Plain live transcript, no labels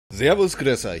Servus,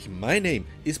 grüß euch. My name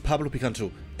is PabloPicanto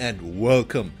and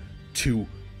welcome to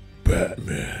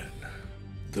Batman,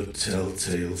 the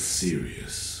Telltale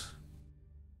series.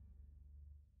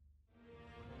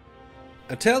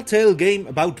 A Telltale game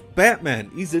about Batman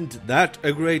isn't that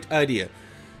a great idea?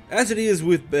 As it is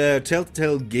with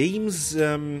Telltale games,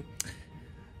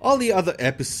 all the other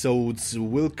episodes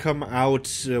will come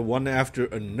out one after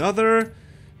another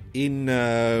in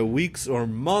weeks or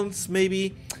months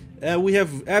maybe. We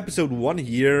have episode 1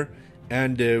 here,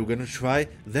 and we're gonna try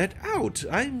that out.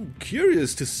 I'm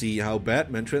curious to see how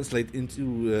Batman translates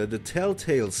into the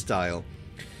Telltale style.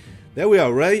 There we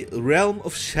are, Realm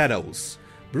of Shadows.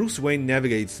 Bruce Wayne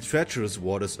navigates the treacherous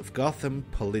waters of Gotham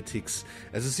politics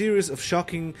as a series of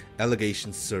shocking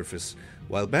allegations surface,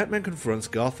 while Batman confronts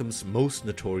Gotham's most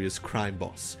notorious crime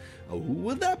boss. Oh, who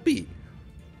will that be?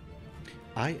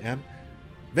 I am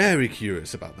very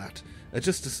curious about that.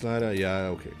 Just a slider, yeah,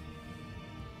 okay.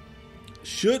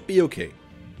 Should be okay.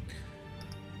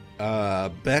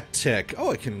 Bat tech. Oh,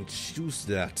 I can choose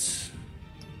that.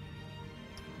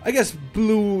 I guess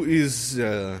blue is,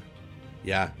 yeah,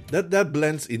 that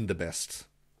blends in the best.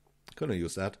 Gonna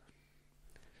use that.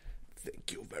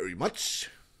 Thank you very much.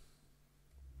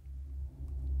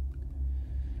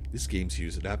 This game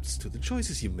series adapts to the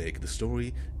choices you make. The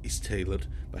story is tailored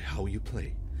by how you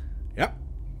play. Yep.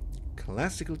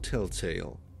 Classical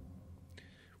Telltale.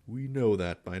 We know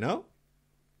that by now.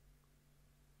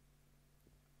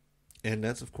 And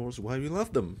that's, of course, why we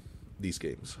love them, these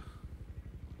games.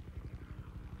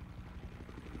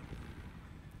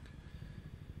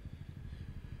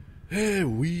 Here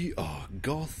we are,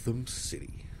 Gotham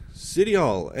City. City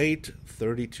Hall,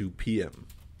 8:32 p.m.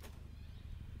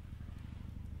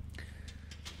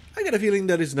 I got a feeling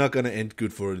that it's not gonna end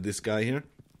good for this guy here.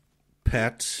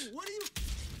 Pat. What are you...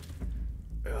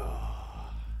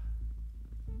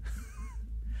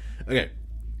 Okay,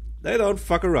 they don't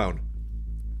fuck around.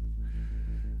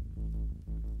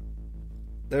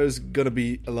 There's gonna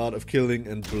be a lot of killing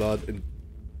and blood and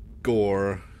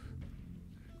gore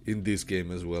in this game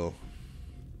as well.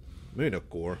 Maybe not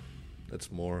gore.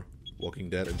 That's more Walking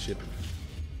Dead and shit.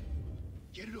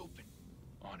 Get it open.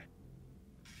 On it.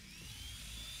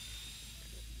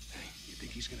 Hey, you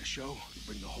think he's gonna show?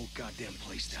 Bring the whole goddamn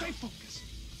place down. Stay focused.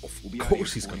 Of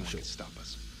course he's gonna show. Stop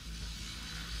us.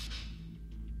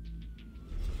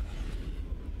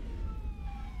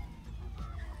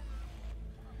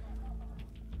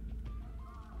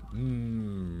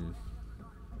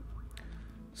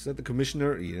 Is that the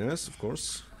commissioner? Yes, of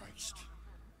course. Christ.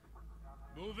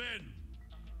 Move in.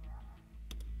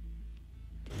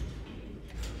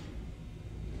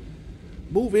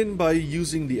 Move in by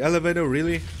using the elevator,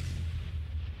 really?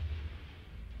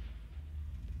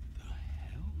 The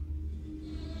hell?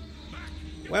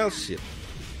 Well, shit.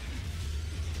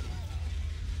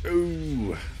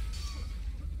 Ooh.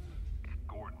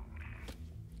 Gordon.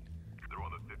 They're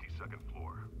on the 52nd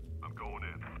floor. I'm going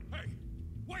in. Hey!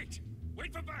 Wait!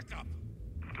 Wait for backup!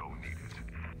 Don't need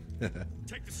it.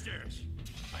 Take the stairs.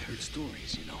 I heard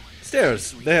stories, you know.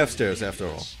 Stairs. They have stairs after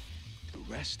all. The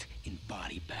rest in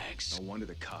body bags. No wonder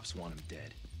the cops want him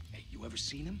dead. Hey, you ever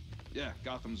seen him? Yeah,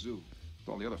 Gotham Zoo. With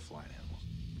all the other flying animals.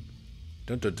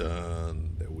 Dun dun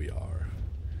dun. There we are.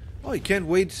 Oh, you can't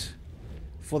wait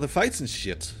for the fights and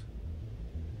shit.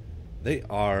 They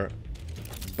are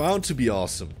bound to be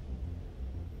awesome.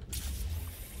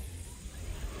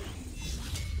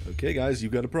 Okay, guys, you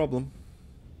got a problem.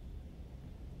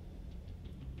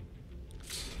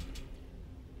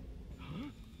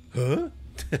 Huh?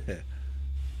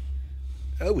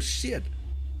 Oh, shit.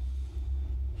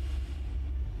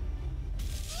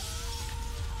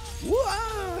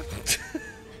 What?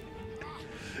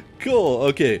 Cool,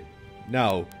 okay.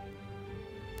 Now,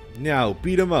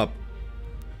 beat him up.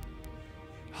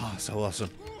 Ah, oh, so awesome.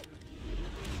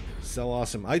 So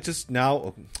awesome. I just now...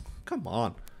 Oh, come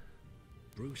on.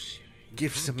 Bruce,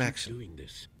 Give some action. Doing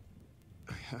this.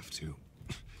 I have to.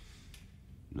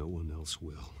 No one else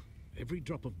will. Every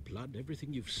drop of blood,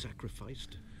 everything you've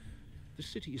sacrificed. The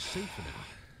city is safer now.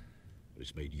 But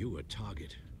it's made you a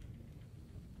target.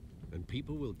 And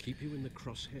people will keep you in the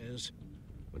crosshairs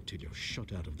until you're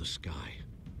shot out of the sky.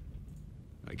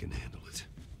 I can handle it.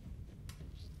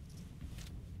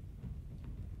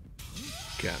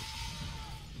 Can.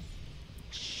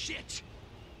 Shit!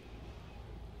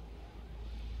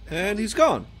 And he's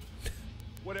gone.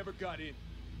 Whatever got in,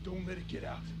 don't let it get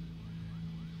out.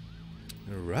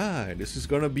 Alright, this is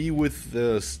gonna be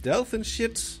with stealth and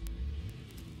shit.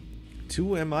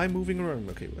 2, am I moving around?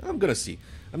 Okay, I'm gonna see.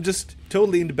 I'm just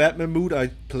totally in the Batman mood. I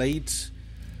played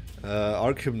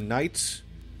Arkham Knight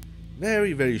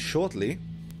very, very shortly.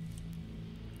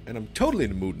 And I'm totally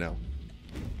in the mood now.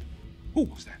 Who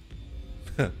was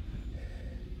that?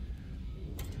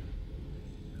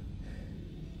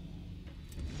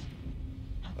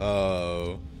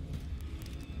 Oh.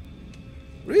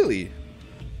 Really?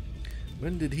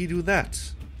 When did he do that?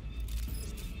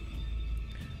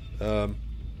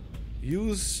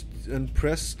 Use and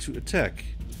press to attack.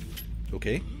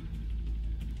 Okay.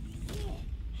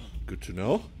 Good to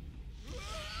know.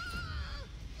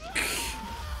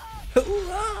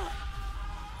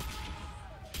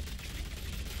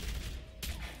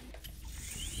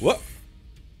 What?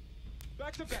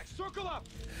 Back to back, circle up.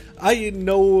 I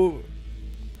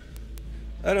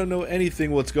don't know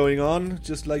anything what's going on,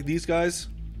 just like these guys.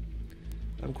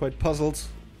 I'm quite puzzled.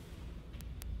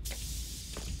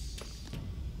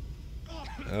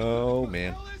 Oh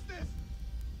man.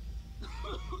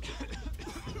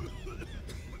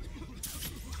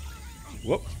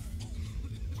 Whoop.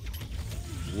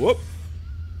 Whoop.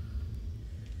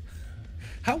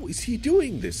 How is he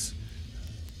doing this?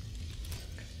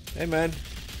 Hey man.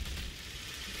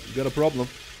 You got a problem.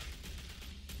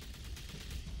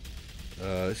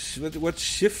 What's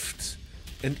shift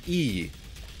and E?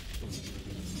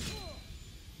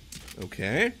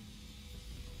 Okay.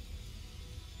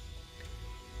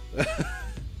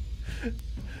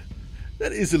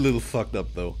 That is a little fucked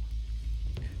up though.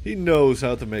 He knows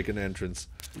how to make an entrance.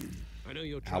 I know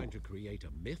you're trying to create a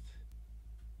myth,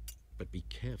 but be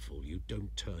careful you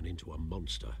don't turn into a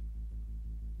monster.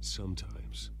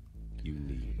 Sometimes you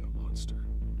need a monster.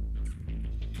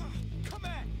 Come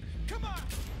on! Come on!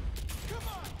 Come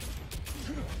on!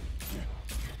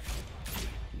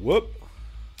 Whoop.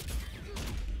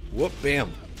 Whoop,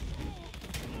 bam.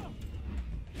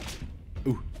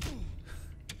 Ooh.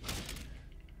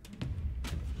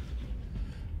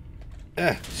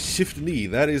 Shift knee.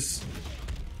 That is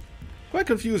quite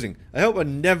confusing. I hope I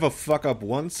never fuck up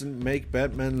once and make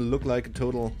Batman look like a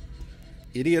total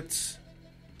idiot.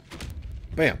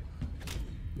 Bam.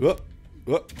 Whoop.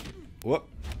 Whoop. Whoop.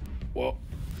 Whoop.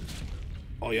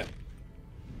 Oh yeah.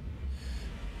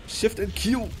 Shift and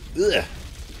Q. Ugh.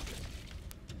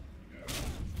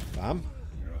 Bam.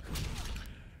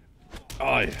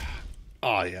 Oh yeah.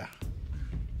 Oh yeah.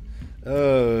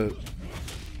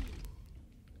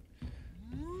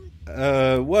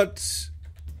 What?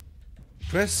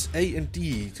 Press A and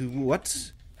D to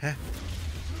what? Huh?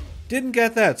 Didn't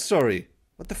get that, sorry.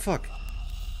 What the fuck?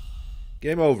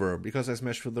 Game over, because I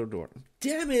smashed through the door.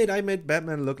 Damn it, I made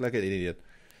Batman look like an idiot.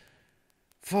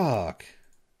 Fuck.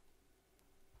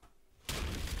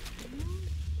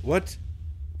 What?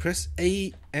 Press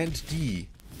A and D.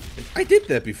 I did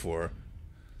that before.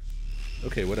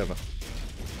 Okay, whatever.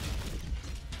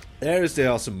 There's the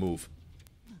awesome move.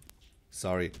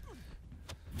 Sorry.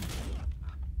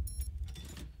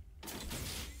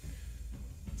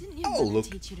 Didn't you Oh, look.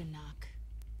 teach you to knock?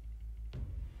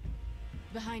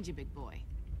 Behind you, big boy.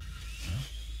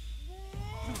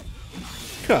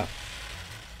 Huh.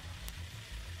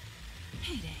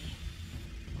 Heyday.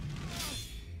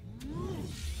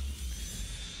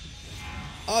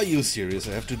 Are you serious?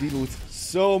 I have to deal with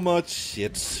so much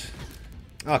shit.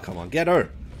 Oh, come on, get her.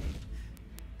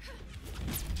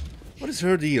 What is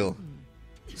her deal?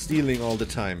 Stealing all the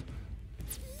time.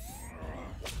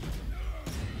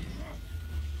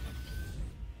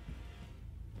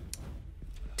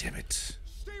 Damn it.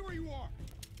 Stay where you are.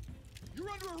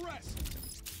 You're under arrest.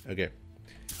 Okay.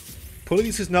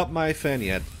 Police is not my fan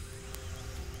yet.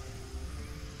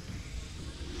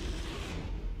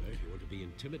 If you want to be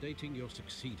intimidating, you're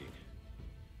succeeding.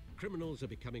 Criminals are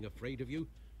becoming afraid of you,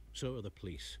 so are the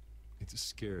police. It's a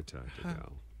scare tactic,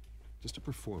 Al. Just a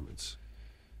performance.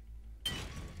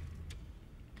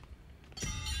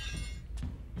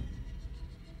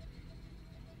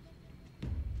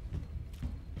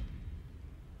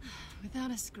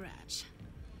 Without a scratch.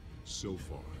 So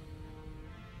far.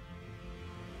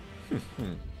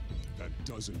 That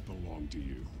doesn't belong to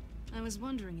you. I was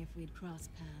wondering if we'd cross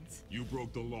paths. You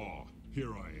broke the law.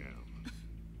 Here I am.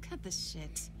 Cut the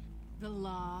shit. The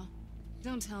law.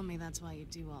 Don't tell me that's why you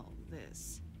do all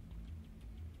this.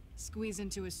 Squeeze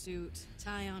into a suit,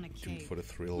 tie on a cape. For the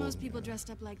thrill. Most people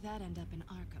dressed up like that end up in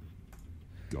Arkham.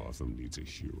 Gotham needs a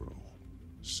hero.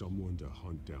 Someone to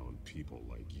hunt down people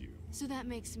like you. So that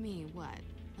makes me, what?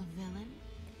 A villain?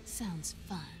 Sounds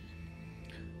fun.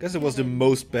 Guess it was the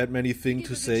most Batman-y thing Give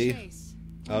to it a say chase.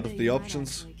 out One of day the you might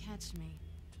options. actually catch me.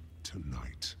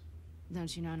 Tonight.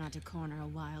 Don't you know not to corner a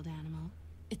wild animal?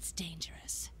 It's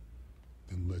dangerous.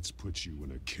 Then let's put you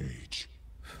in a cage.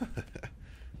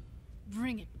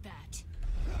 Bring it, Bat.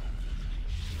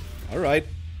 Alright.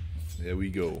 There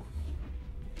we go.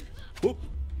 Whoop.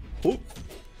 Whoop.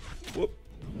 Whoop.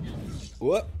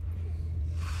 What?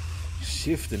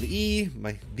 Shift and E.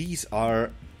 These are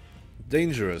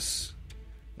dangerous.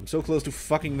 I'm so close to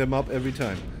fucking them up every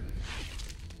time.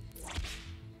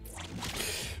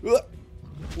 What?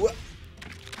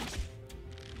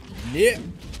 Yeah.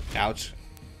 Ouch.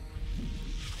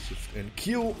 Shift and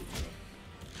Q.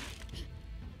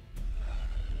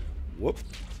 Whoop.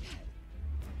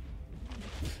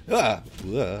 Ah.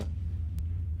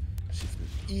 Shift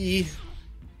and E.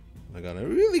 Oh my god, I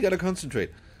really gotta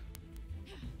concentrate.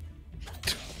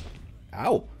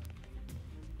 Ow.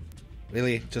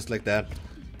 Really? Just like that?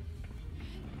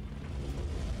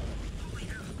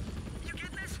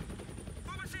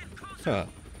 Huh.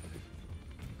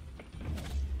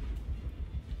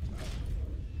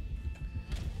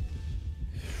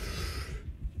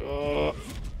 Oh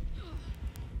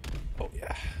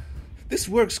yeah. This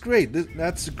works great.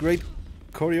 That's a great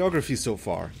choreography so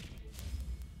far.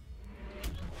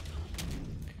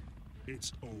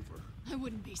 It's over. I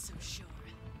wouldn't be so sure.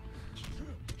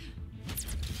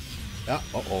 Ah,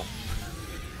 uh-oh.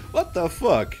 What the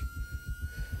fuck?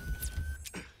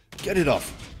 Get it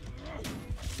off.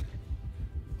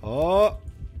 Oh.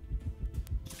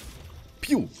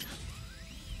 Pew.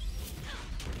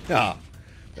 Ah,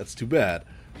 that's too bad.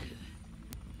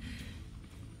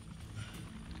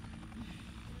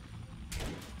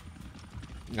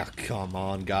 Ah, come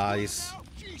on, guys.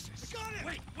 Jesus,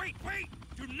 got it! Wait!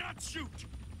 Do not shoot!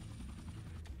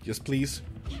 Yes, please.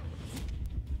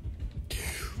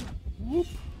 Whoop.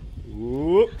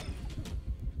 Whoop.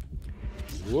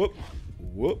 Whoop.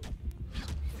 Whoop.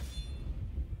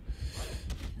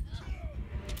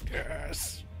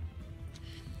 Yes.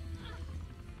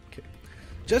 Okay.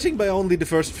 Judging by only the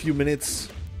first few minutes,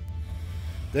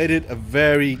 they did a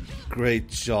very great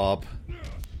job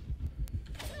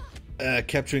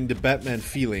capturing the Batman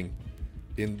feeling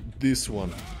in this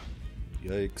one.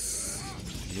 Yikes.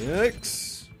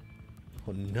 Yikes.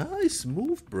 Oh, nice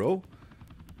move, bro.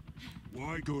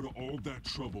 Why go to all that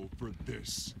trouble for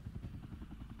this?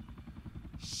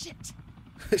 Shit.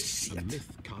 The Shit.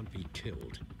 myth can't be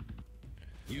killed.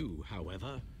 You,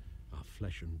 however, are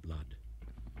flesh and blood.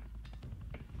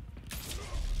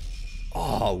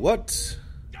 Oh, what?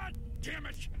 God damn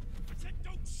it! I said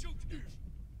don't shoot!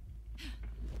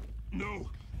 No!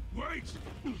 Wait!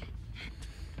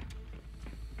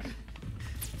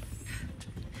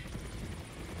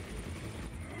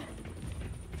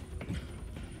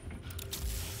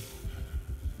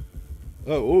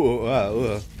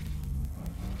 Oh.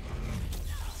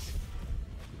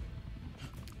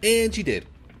 And she did.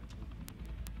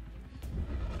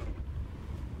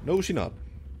 No, she not.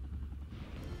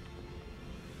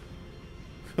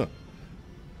 Huh.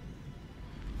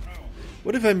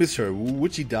 What if I miss her?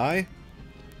 Would she die?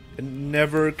 And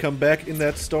never come back in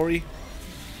that story?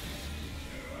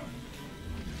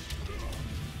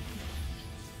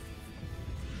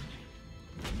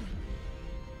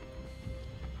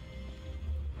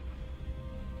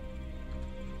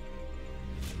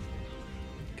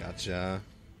 Gotcha.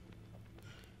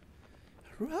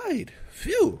 Right.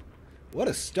 Phew. What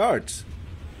a start.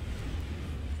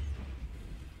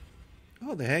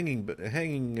 Oh, the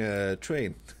hanging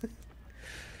train.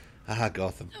 Ah,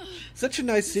 Gotham. Such a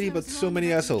nice city, but so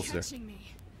many assholes there. Me.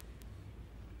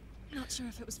 Not sure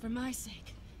if it was for my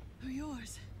sake or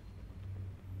yours.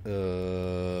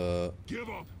 Give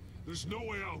up! There's no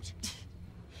way out!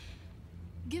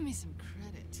 Give me some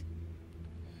credit.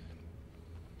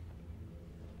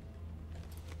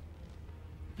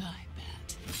 Bye,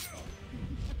 Bat.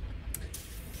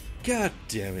 God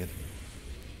damn it.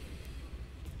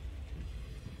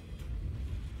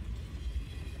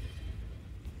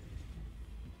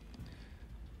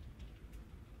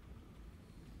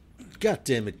 God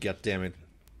damn it, god damn it.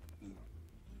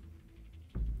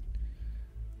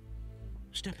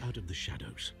 Step out of the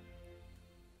shadows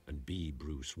and be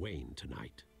Bruce Wayne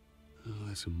tonight. Oh,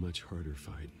 that's a much harder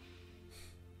fight.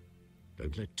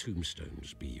 Don't let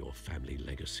tombstones be your family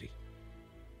legacy.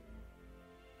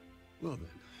 Well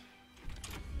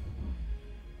then,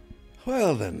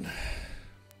 Well then.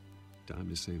 time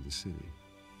to save the city.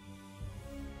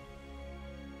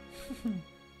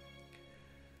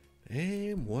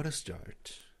 And what a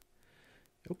start.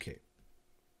 Okay.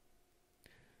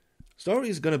 Story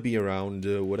is gonna be around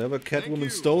whatever Catwoman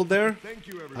stole there, Thank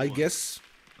you, everyone. I guess.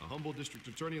 A humble district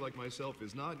attorney like myself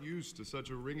is not used to such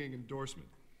a ringing endorsement.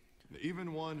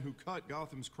 Even one who cut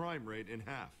Gotham's crime rate in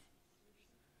half.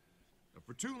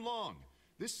 For too long,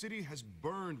 this city has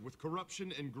burned with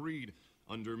corruption and greed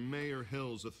under Mayor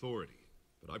Hill's authority.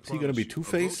 But I Is he gonna be promise you,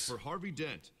 Two-Face? a vote for Harvey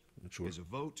Dent Not sure. is a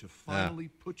vote to finally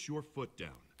put your foot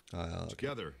down. Okay.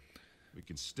 Together, we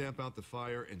can stamp out the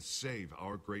fire and save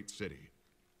our great city.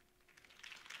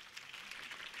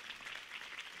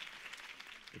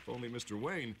 If only Mr.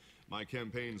 Wayne, my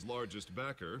campaign's largest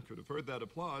backer, could have heard that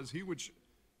applause, he would...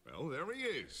 Well, there he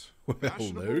is. Well,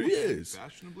 Fashionable there he and is.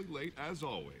 Fashionably late, as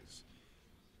always.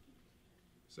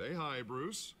 Say hi,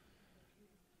 Bruce.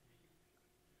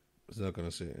 He's not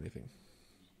gonna say anything.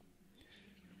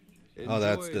 Enjoy Oh,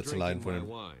 that's a line drinking for my him.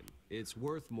 wine. It's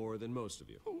worth more than most of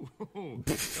you.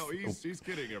 No, he's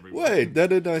kidding, everyone. Wait, that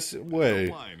did I say? No Wait.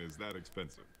 wine is that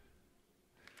expensive.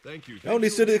 Thank you. Only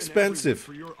you said again, expensive.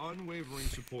 everyone, for your unwavering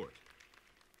support.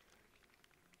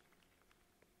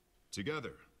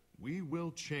 Together, we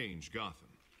will change Gotham.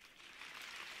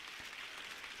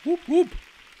 Whoop whoop.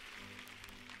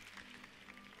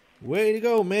 Way to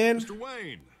go, man. Mr.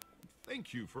 Wayne,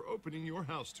 thank you for opening your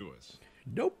house to us.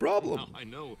 No problem. Now, I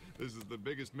know this is the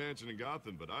biggest mansion in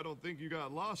Gotham, but I don't think you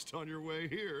got lost on your way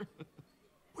here.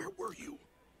 Where were you?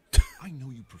 I know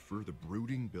you prefer the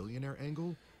brooding billionaire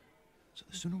angle, so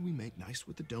the sooner we make nice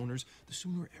with the donors, the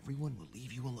sooner everyone will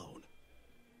leave you alone.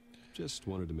 Just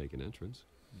wanted to make an entrance.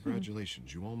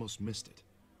 Congratulations, you almost missed it.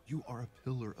 You are a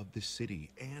pillar of this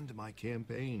city and my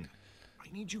campaign.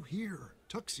 I need you here,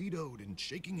 tuxedoed and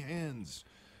shaking hands.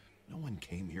 No one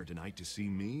came here tonight to see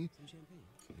me.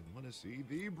 They want to see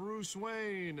the Bruce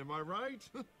Wayne, am I right?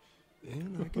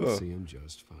 And I can see him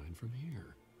just fine from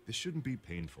here. This shouldn't be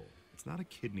painful. It's not a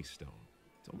kidney stone.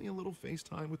 It's only a little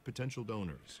FaceTime with potential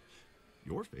donors.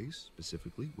 Your face,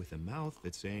 specifically, with a mouth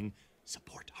that's saying,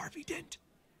 support Harvey Dent.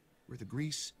 We're the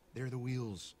grease, they're the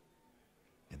wheels.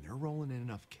 And they're rolling in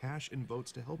enough cash and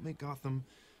votes to help make Gotham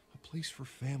a place for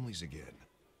families again.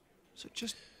 So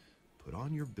just put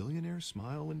on your billionaire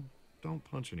smile and don't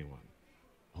punch anyone.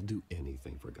 I'll do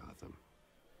anything for Gotham.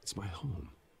 It's my home.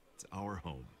 It's our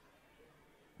home.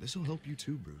 This'll help you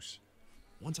too, Bruce.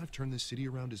 Once I've turned this city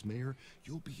around as mayor,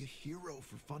 you'll be a hero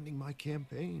for funding my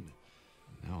campaign.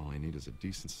 Now all I need is a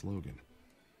decent slogan.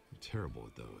 I'm terrible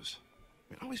at those.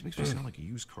 It always makes me sound like a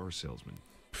used car salesman.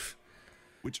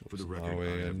 Which, for the record, Oh, I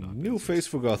a have not been new since. face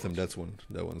for Gotham. That's one.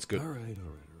 That one's good. All right.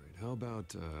 How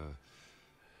about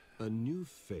a new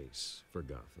face for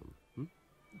Gotham? Look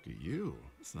at you.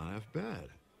 It's not half bad.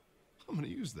 I'm gonna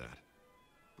use that.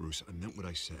 Bruce, I meant what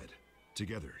I said.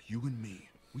 Together, you and me,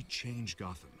 we change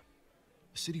Gotham.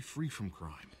 A city free from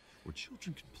crime, where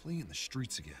children can play in the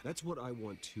streets again. That's what I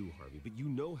want too, Harvey, but you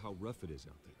know how rough it is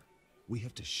out there. We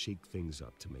have to shake things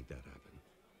up to make that happen.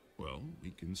 Well,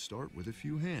 we can start with a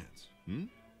few hands,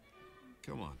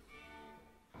 Come on.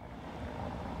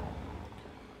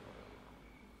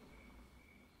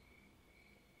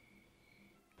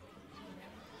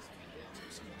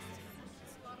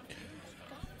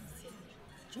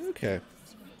 Okay.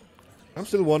 I'm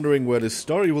still wondering where this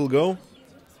story will go.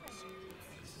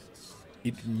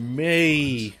 It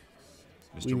may...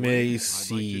 Mr. We Wayne, may I'd like to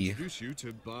see introduce you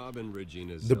to Bob and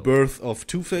Regina's the birth of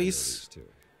Two-Face. too.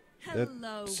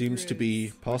 That seems to be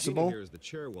Regina possible. here is the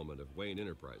chairwoman of Wayne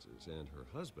Enterprises, and her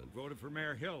husband Voted for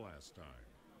Mayor Hill last time.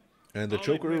 And the I'll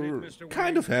Joker admit it, Mr.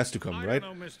 kind Wayne, of has to come, I right?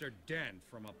 don't know Mr. Dent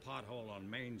from a pothole on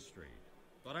Main Street,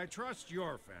 but I trust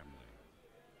your family.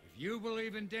 If you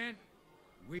believe in Dent,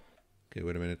 we... Okay,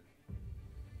 wait a minute.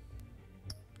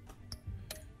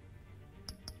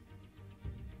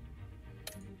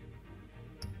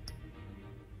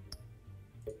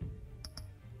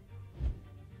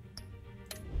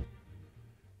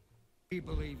 We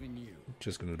believe in you.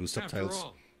 Just gonna do After subtitles.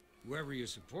 all, whoever you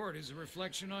support is a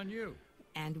reflection on you.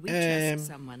 And we trust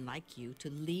someone like you to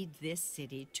lead this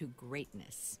city to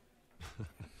greatness.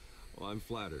 Well, I'm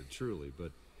flattered, truly,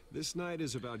 but this night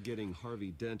is about getting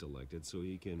Harvey Dent elected so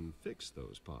he can fix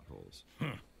those potholes.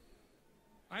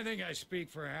 I think I speak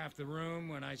for half the room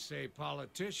when I say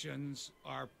politicians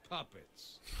are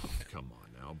puppets. Come on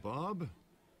now, Bob.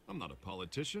 I'm not a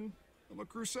politician. I'm a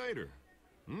crusader.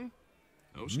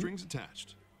 No strings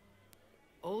attached.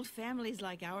 Old families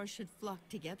like ours should flock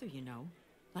together, you know,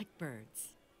 like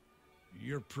birds.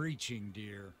 You're preaching,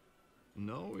 dear.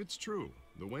 No, it's true.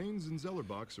 The Waynes and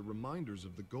Zellerbachs are reminders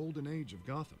of the golden age of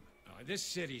Gotham. This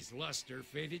city's luster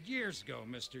faded years ago,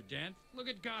 Mr. Dent. Look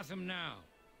at Gotham now.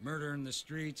 Murder in the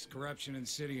streets, corruption in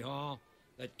City Hall,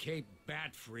 that Cape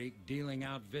Bat freak dealing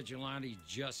out vigilante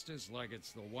justice like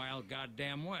it's the wild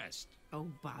goddamn West. Oh,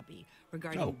 Bobby,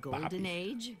 regarding Golden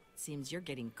Age, seems you're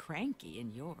getting cranky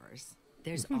in yours.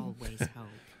 There's always hope.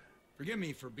 Forgive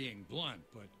me for being blunt,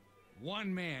 but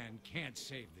one man can't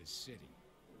save this city.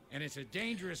 And it's a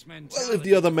dangerous mentality. Well, if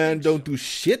the other man don't do That's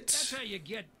shit, how you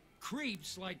get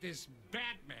creeps like this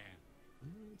Batman.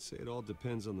 I'd say it all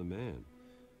depends on the man.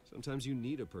 Sometimes you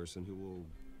need a person who will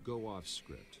go off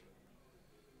script.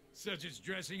 Such as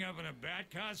dressing up in a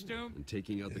bat costume? And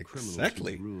taking out the criminals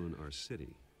Exactly. who ruin our city.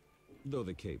 Though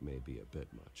the cape may be a bit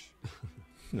much.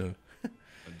 No.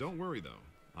 Don't worry, though.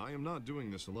 I am not doing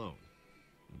this alone.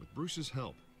 And with Bruce's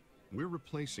help, we're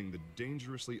replacing the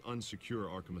dangerously unsecure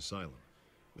Arkham Asylum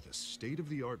with a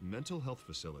state-of-the-art mental health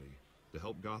facility to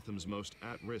help Gotham's most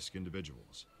at-risk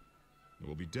individuals. It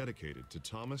will be dedicated to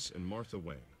Thomas and Martha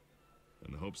Wayne,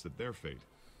 in the hopes that their fate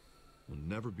will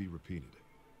never be repeated.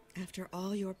 After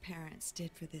all your parents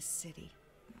did for this city,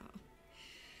 oh,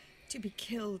 to be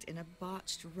killed in a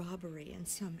botched robbery in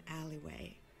some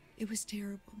alleyway, it was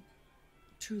terrible.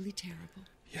 Truly terrible.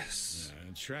 Yes.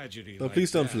 Tragedy. But like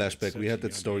please don't that at flashback. such We a had that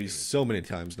young story age so many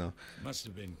times now. Must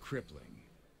have been crippling.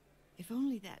 If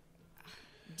only that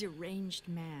deranged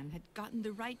man had gotten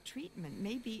the right treatment,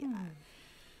 maybe...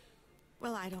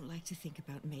 well, I don't like to think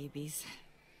about maybes.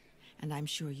 And I'm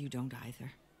sure you don't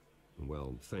either.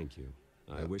 Well, thank you.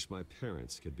 I wish my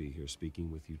parents could be here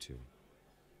speaking with you too.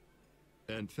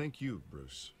 And thank you,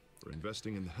 Bruce, for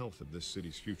investing in the health of this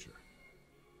city's future.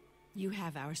 You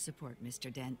have our support,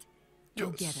 Mr. Dent.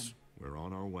 Go get him. We're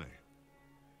on our way.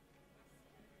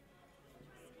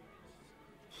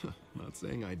 Not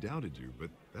saying I doubted you, but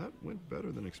that went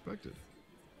better than expected.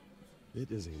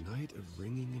 It is a night of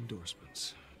ringing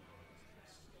endorsements.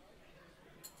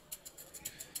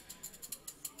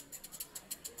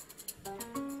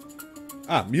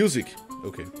 Ah, music.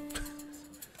 Okay.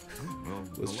 Well,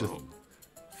 Was just hello.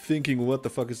 thinking, what the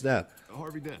fuck is that?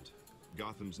 Harvey Dent,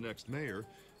 Gotham's next mayor,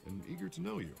 and eager to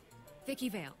know you. Vicky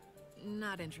Vale.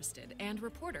 Not interested. And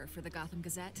reporter for the Gotham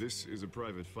Gazette. This is a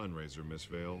private fundraiser, Miss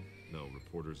Vale. No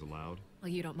reporters allowed. Well,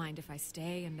 you don't mind if I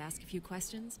stay and ask a few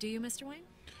questions, do you, Mr. Wayne?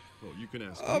 Well, you can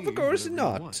ask Of me course whatever you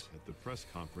not. want at the press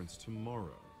conference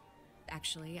tomorrow.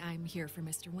 Actually, I'm here for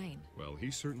Mr. Wayne. Well,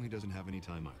 he certainly doesn't have any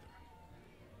time either.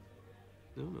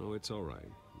 No, it's all right.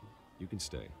 You can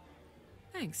stay.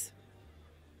 Thanks.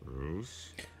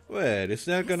 Bruce? Wait, is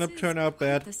that gonna This is turn out quite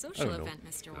bad? The I social don't know. event,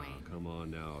 Mr. Oh, Wayne. come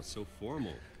on now. It's so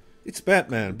formal. It's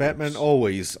Batman. Batman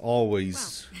always. Well,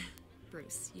 Bruce,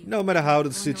 you No matter how the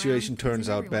going situation around turns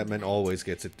pleasing out, everyone Batman tonight. always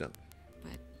gets it done.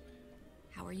 But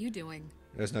how are you doing?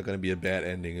 There's not gonna be a bad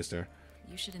ending, is there?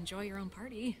 You should enjoy your own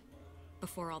party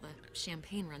before all the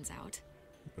champagne runs out.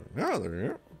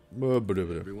 Everyone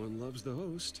loves the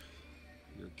host.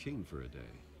 You're king for a day.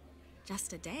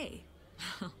 Just a day.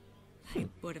 I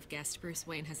would have guessed Bruce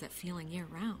Wayne has that feeling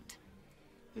year-round.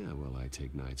 Yeah, well, I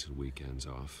take nights and weekends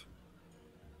off.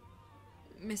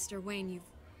 Mr. Wayne,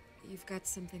 you've got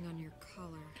something on your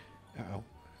collar.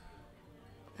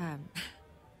 Ow.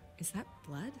 Is that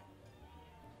blood?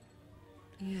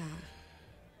 Yeah.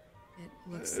 It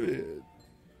looks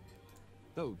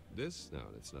Oh, this? No,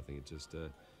 that's nothing. It just,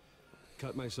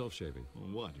 cut myself shaving.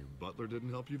 What, your butler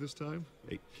didn't help you this time?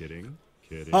 Hey, kidding.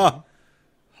 Kidding. Ha!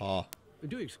 Ha.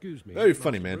 Do excuse me. Very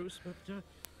funny, Master man. Bruce, but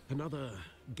another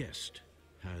guest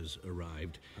has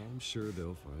arrived. I'm sure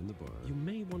they'll find the bar. You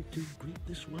may want to greet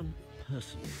this one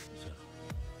personally, sir.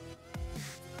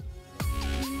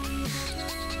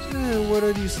 What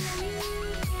are these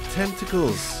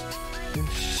tentacles and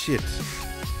shit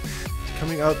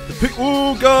coming out the pig?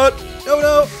 Oh god! Oh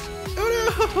no! Oh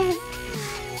no!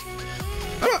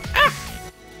 Oh no! Ah!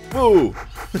 Whoa!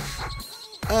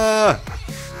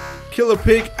 Killer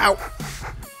pig! Ow!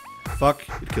 Fuck!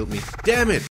 It killed me. Damn it!